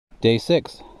Day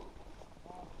 6.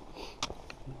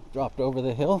 Dropped over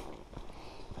the hill.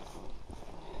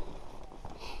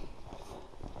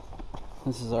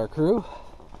 This is our crew.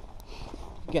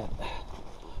 Got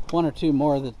one or two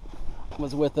more that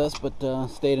was with us, but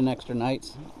stayed an extra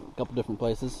nights, a couple different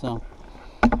places. So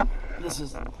this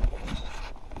is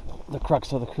the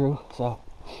crux of the crew. So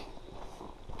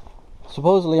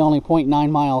supposedly only 0.9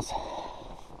 miles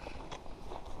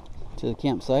to the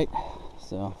campsite.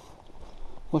 So,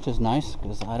 which is nice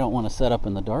because I don't want to set up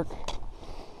in the dark.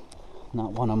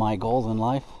 Not one of my goals in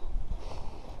life.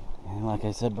 And like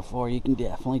I said before, you can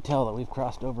definitely tell that we've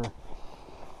crossed over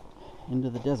into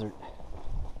the desert.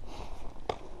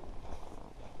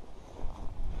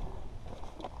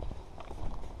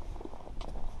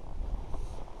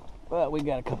 But we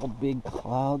got a couple big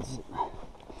clouds.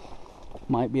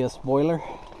 Might be a spoiler,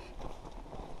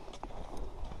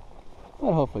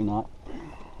 but hopefully not.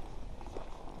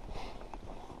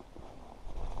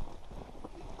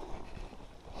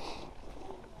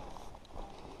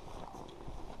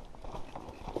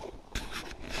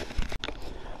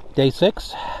 Day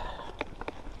 6.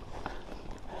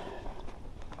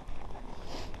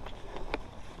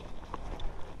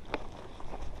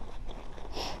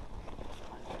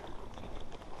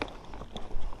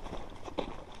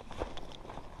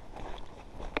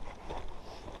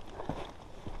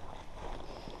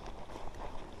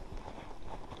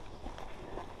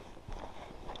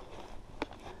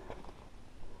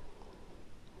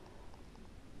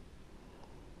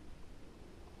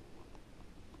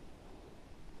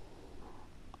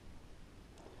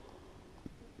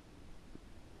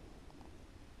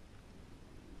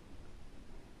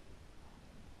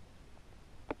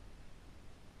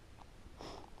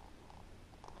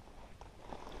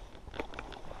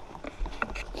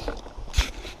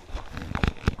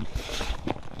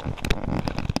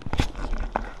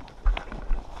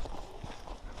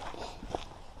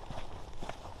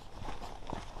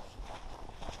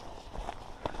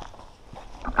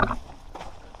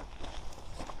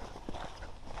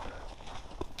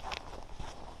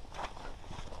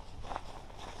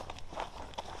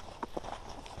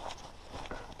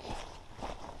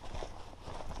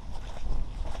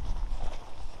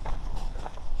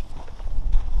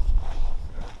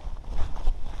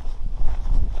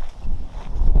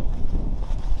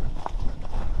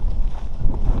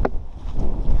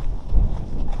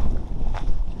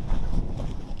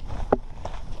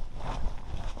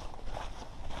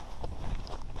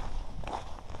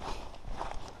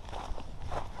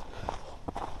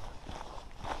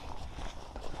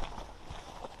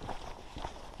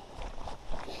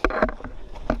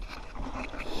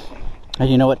 And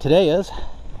you know what today is?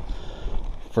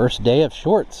 First day of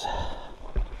shorts.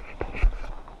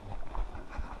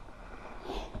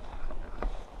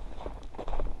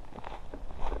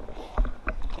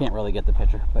 Can't really get the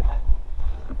picture, but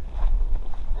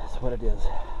that's what it is.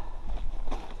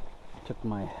 Took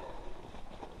my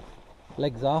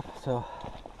legs off, so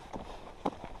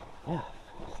yeah,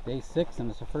 it's day 6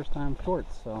 and it's the first time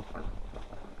shorts, so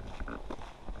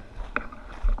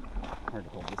hard to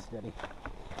hold this steady.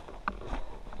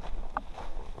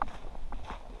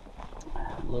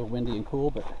 A little windy and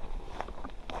cool, but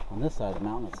on this side of the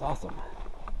mountain it's awesome.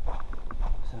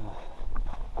 So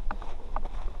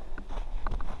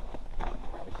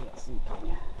probably can't see, can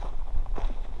you?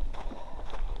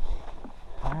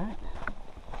 Alright,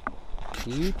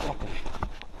 keep walking.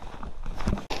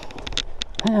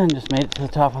 And just made it to the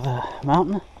top of the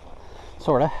mountain,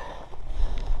 sorta.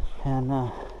 And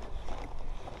now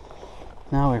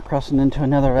we're crossing into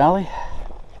another valley.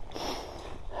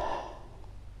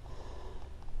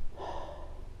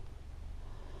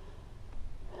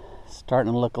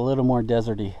 Starting to look a little more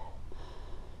deserty.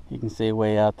 You can see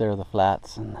way out there the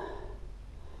flats and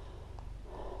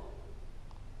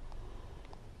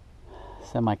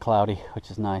semi-cloudy, which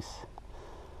is nice.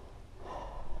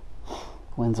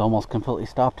 Wind's almost completely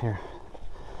stopped here.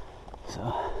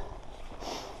 So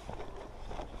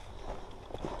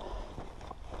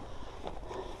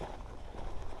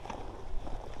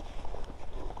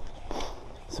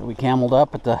we cameled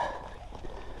up at the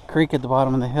creek at the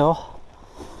bottom of the hill.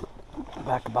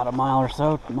 Back about a mile or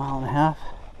so, a mile and a half,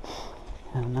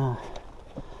 and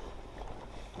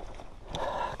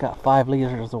got 5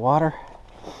 liters of water.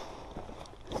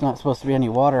 It's not supposed to be any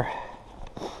water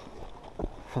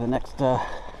for the next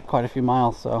quite a few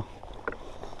miles, so,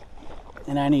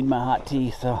 and I need my hot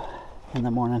tea so in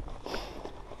the morning,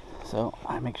 so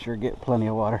I make sure to get plenty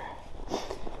of water,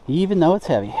 even though it's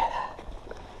heavy.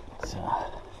 So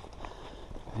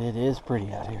it is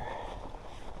pretty out here.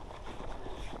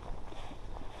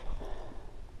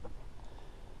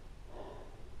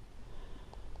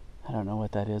 I don't know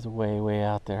what that is way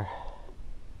out there.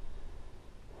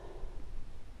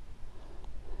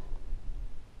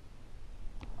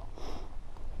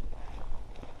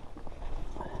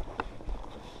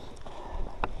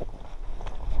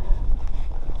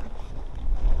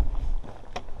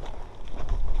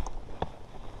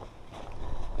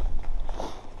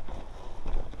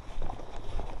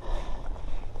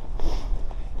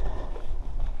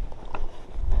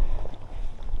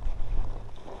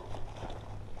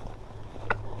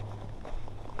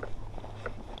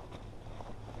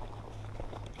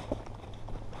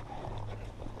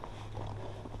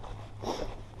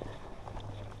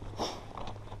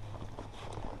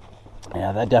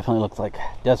 Yeah, that definitely looks like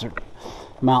desert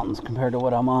mountains compared to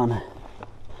what I'm on.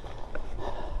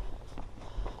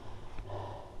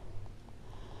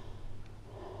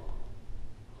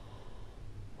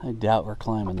 I doubt we're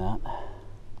climbing that.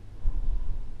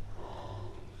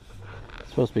 It's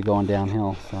supposed to be going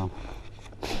downhill, so.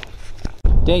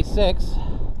 Day 6,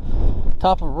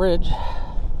 top of a ridge.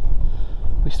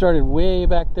 We started way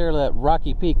back there, that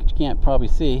rocky peak that you can't probably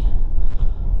see.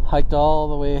 Hiked all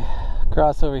the way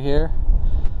across over here,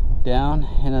 down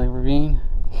into the ravine,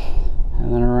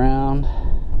 and then around,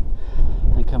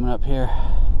 and coming up here.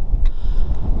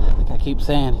 Like I keep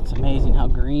saying, it's amazing how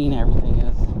green everything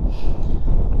is.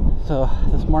 So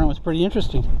this morning was pretty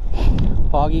interesting.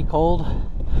 Foggy, cold,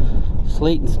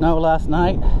 sleet and snow last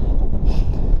night.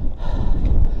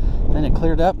 Then it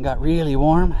cleared up and got really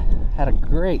warm. Had a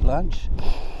great lunch.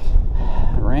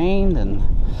 It rained, and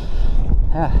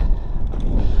yeah,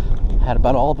 had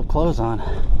about all the clothes on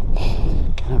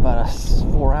in about a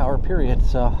 4-hour period.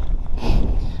 So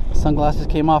sunglasses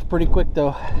came off pretty quick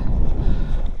though.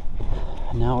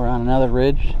 Now we're on another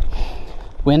ridge,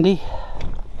 windy.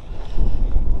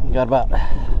 We got about, I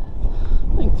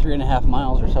think, 3.5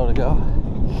 miles or so to go.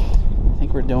 I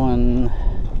think we're doing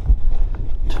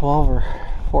 12 or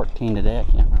 14 today, I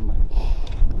can't remember.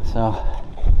 So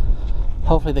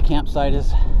hopefully the campsite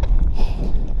is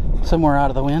somewhere out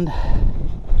of the wind.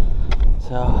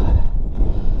 So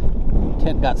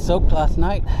tent got soaked last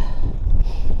night,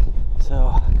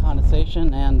 so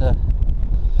condensation and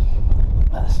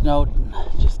snow,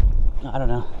 just, I don't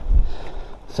know.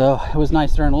 So it was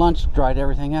nice during lunch, dried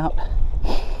everything out.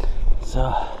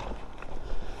 So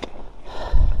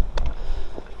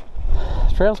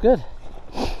trail's good.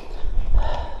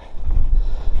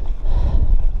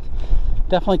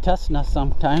 Definitely testing us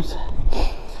sometimes.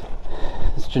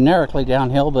 It's generically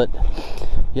downhill, but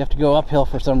you have to go uphill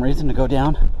for some reason to go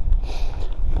down.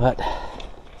 But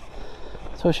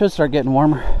so it should start getting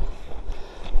warmer.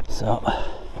 So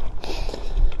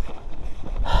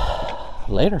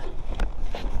later.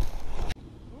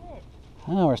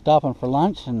 Oh, we're stopping for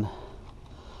lunch and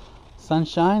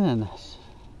sunshine and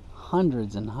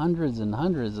hundreds and hundreds and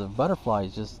hundreds of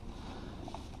butterflies just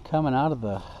coming out of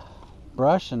the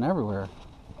brush and everywhere.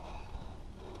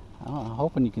 I don't know,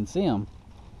 hoping you can see them.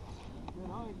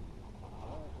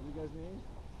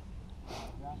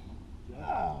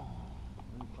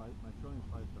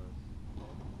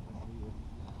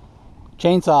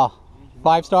 Chainsaw,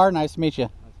 5-star, nice to meet you.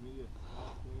 Nice to meet you.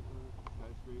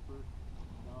 Skyscraper,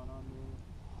 down under,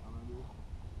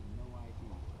 no ID.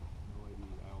 No ID.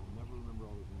 I'll never remember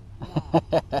all those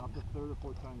names. Not the third or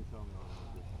fourth time you tell me all of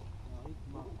them. No, he's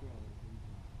from Australia.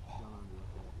 Down under,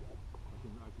 okay. I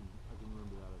can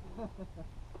remember that.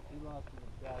 He lost in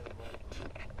Australia.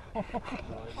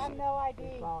 I have no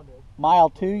ID. Mile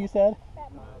 2, you said?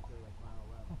 Mile 2, like mile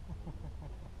 11.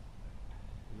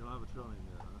 You don't have a trail name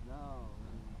there, huh? No.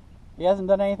 He hasn't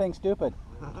done anything stupid.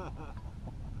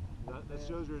 that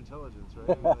shows your intelligence, right?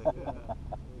 You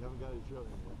haven't got your trail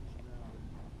name yet. No.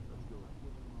 That's cool.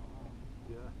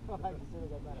 Yeah.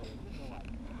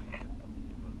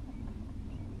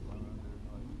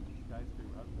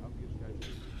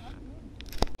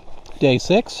 Day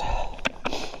 6.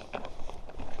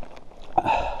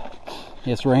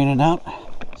 It's raining out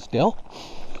still,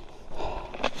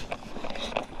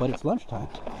 but it's lunchtime.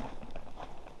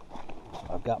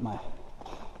 I've got my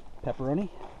pepperoni,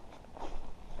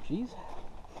 cheese,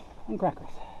 and crackers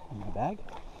in my bag.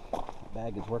 My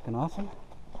bag is working awesome.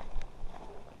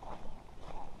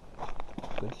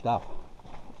 Good stuff.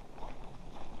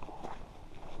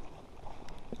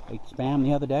 Ate Spam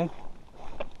the other day.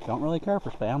 Don't really care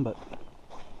for Spam, but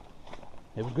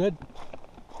it was good.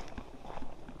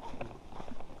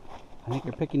 I think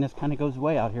your pickiness kind of goes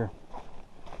away out here.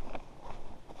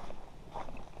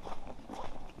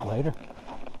 Later.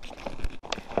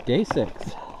 Day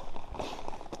 6.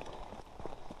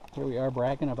 Here we are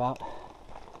bragging about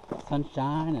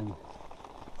sunshine and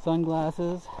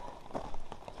sunglasses.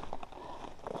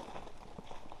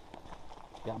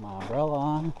 Got my umbrella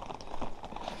on.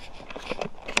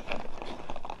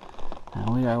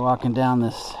 And we are walking down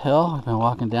this hill. We've been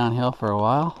walking downhill for a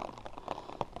while.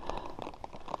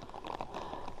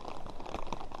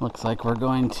 Looks like we're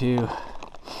going to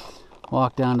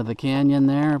walk down to the canyon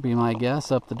there, be my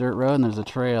guess, up the dirt road, and there's a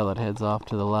trail that heads off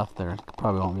to the left there.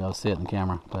 Probably won't be able to see it in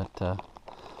camera, but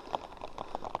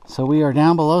so we are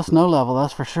down below snow level,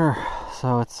 that's for sure.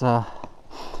 So it's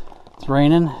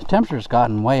raining. Temperature's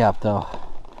gotten way up though.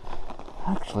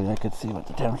 Actually, I could see what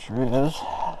the temperature is.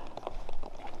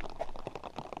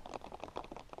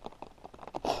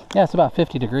 Yeah, it's about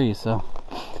 50 degrees, so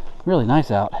really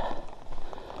nice out.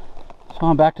 So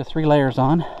I'm back to 3 layers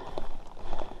on.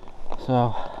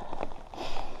 So,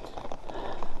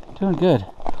 doing good.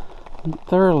 I'm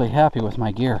thoroughly happy with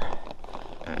my gear.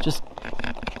 Just,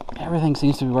 everything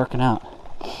seems to be working out.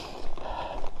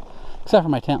 Except for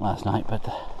my tent last night, but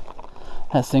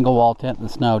that single wall tent in the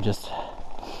snow just,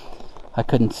 I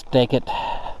couldn't stake it,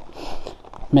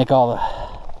 make all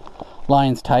the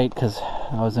lines tight because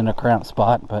I was in a cramped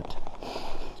spot, but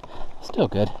still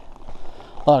good.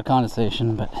 A lot of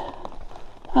condensation, but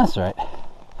that's right.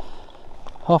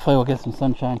 Hopefully we'll get some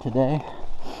sunshine today.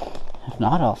 If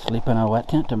not, I'll sleep in a wet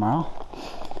tent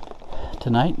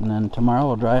tonight, and then tomorrow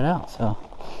we'll dry it out. So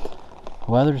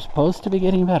the weather's supposed to be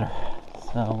getting better,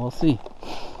 so we'll see.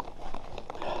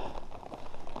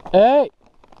 Hey!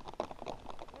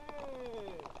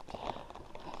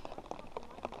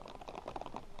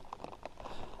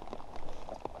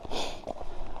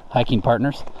 Hiking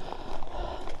partners.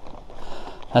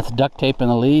 That's duct tape in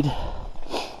the lead.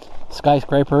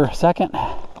 Skyscraper second.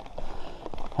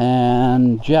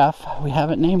 And Jeff, we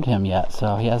haven't named him yet,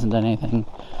 so he hasn't done anything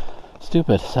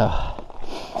stupid. So,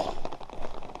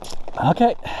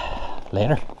 okay,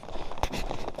 later.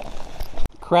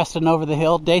 Cresting over the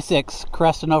hill, day 6,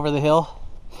 cresting over the hill.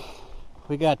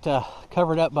 We got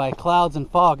covered up by clouds and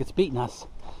fog. It's beating us.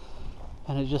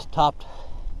 And it just topped,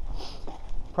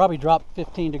 probably dropped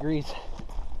 15 degrees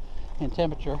in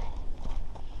temperature.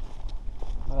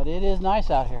 But it is nice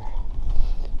out here.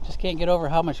 Just can't get over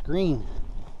how much green.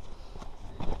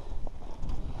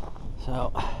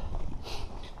 So,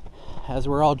 as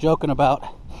we're all joking about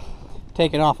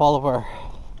taking off all of our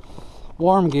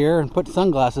warm gear and putting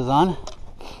sunglasses on,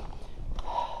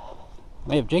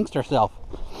 may have jinxed ourselves.